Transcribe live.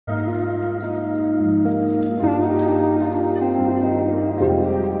Yes.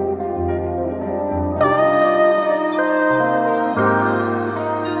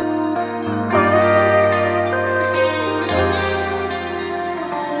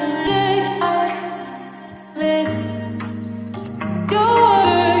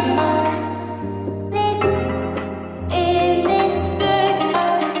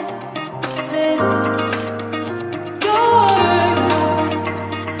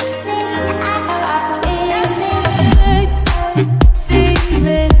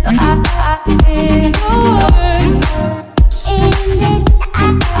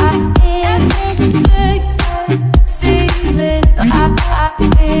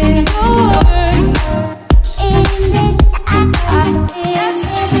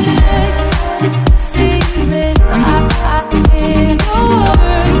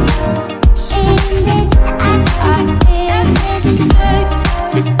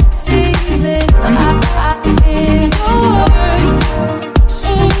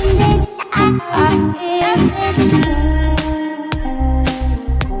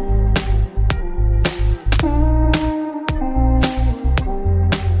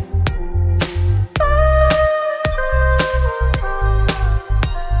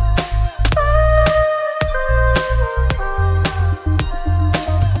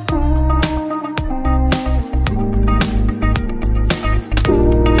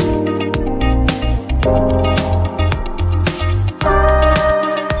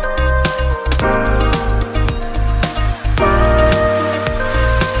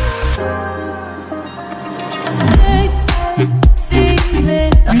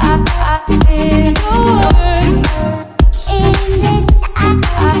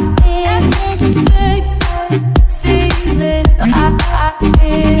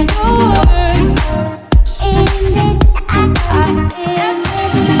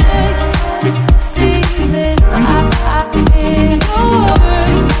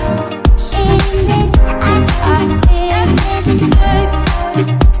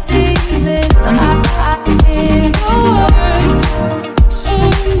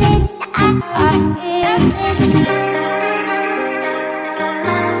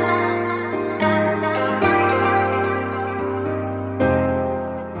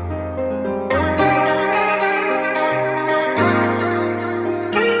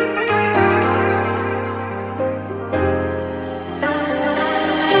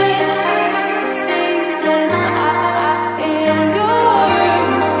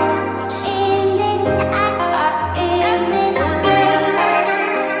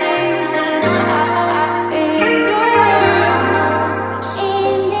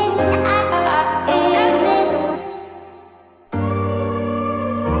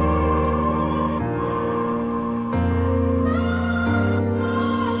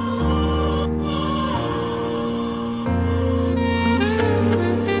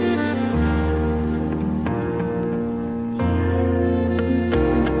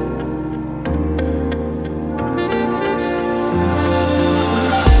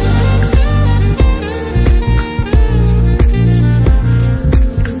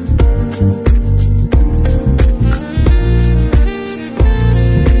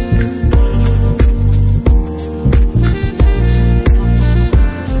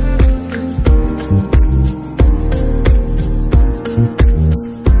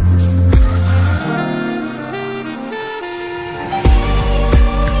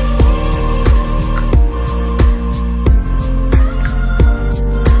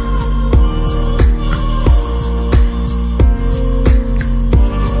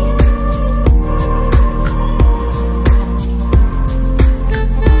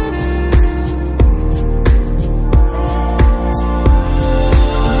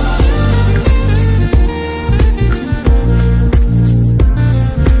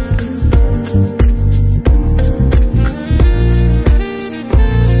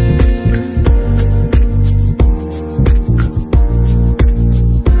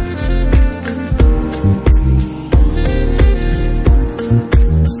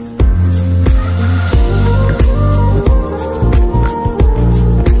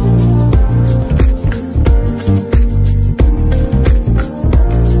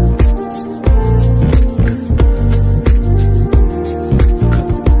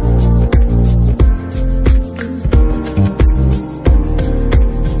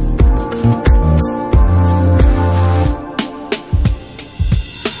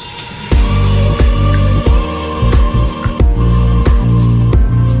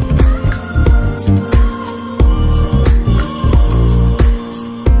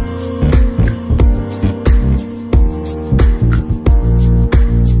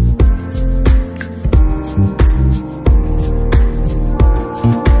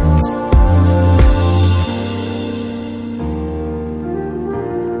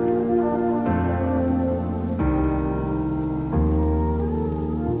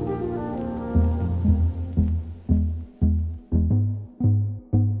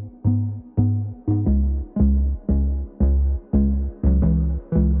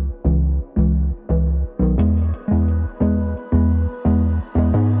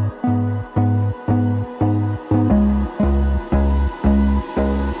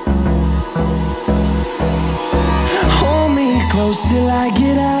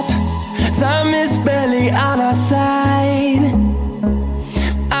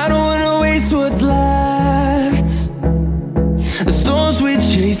 waste what's left. The storms we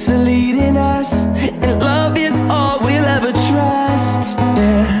chase are leading us, and love is all we'll ever trust.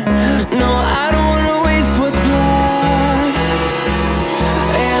 Yeah, no, I don't wanna waste what's left.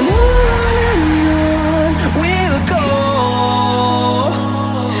 And on we'll go,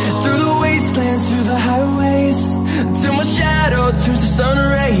 through the wastelands, through the highways, till my shadow turns to sun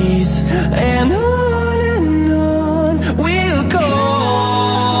rays. And on we'll go,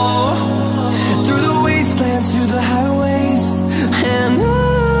 through the wastelands, through the highways, and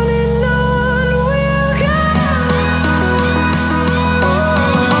on we'll go.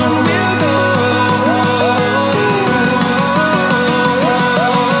 On we'll go.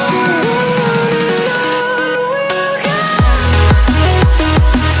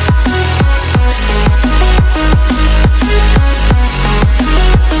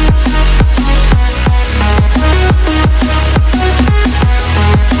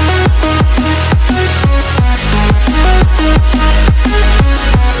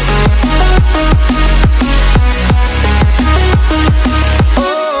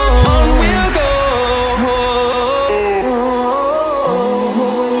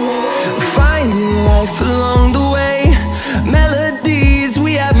 Along the way, melodies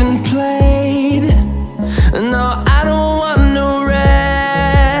we haven't played. No, I don't want no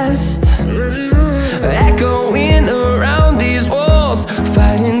rest. Echoing around these walls,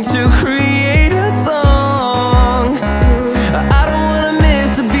 fighting to create a song. I don't wanna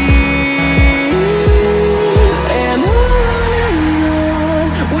miss a beat. And on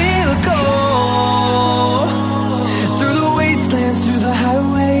we'll go, through the wastelands, through the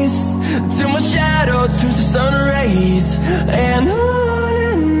highways, till my shadow turns to sun rays. And on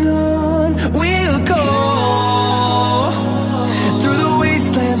we'll go, through the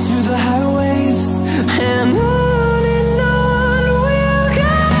wastelands, through the highways, and on we'll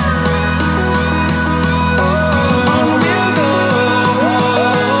go. On we'll go.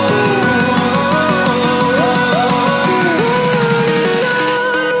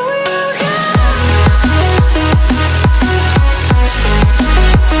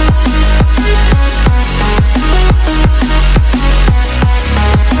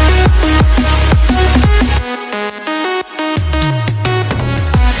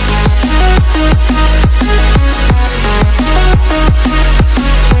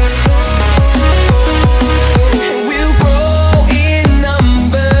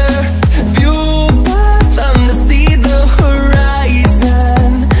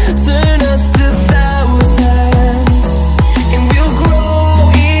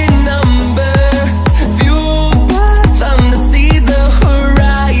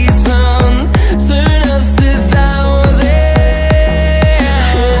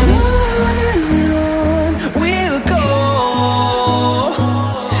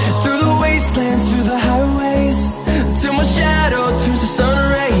 Through the highways, till my shadow turns to sun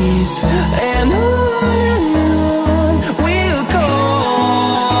rays. And on we'll go,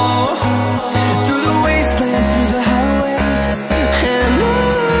 through the wastelands, through the highways, and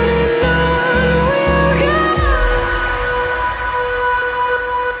on we'll go.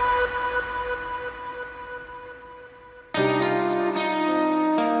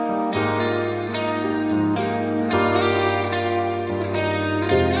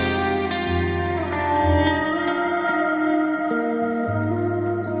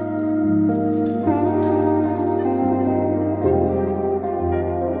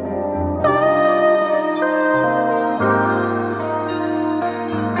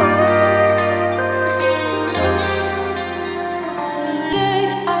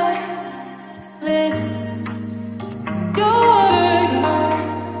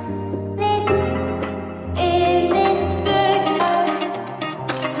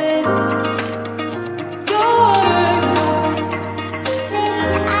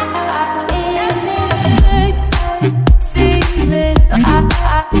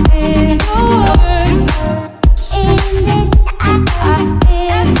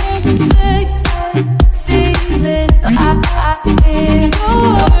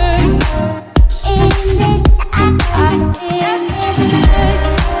 I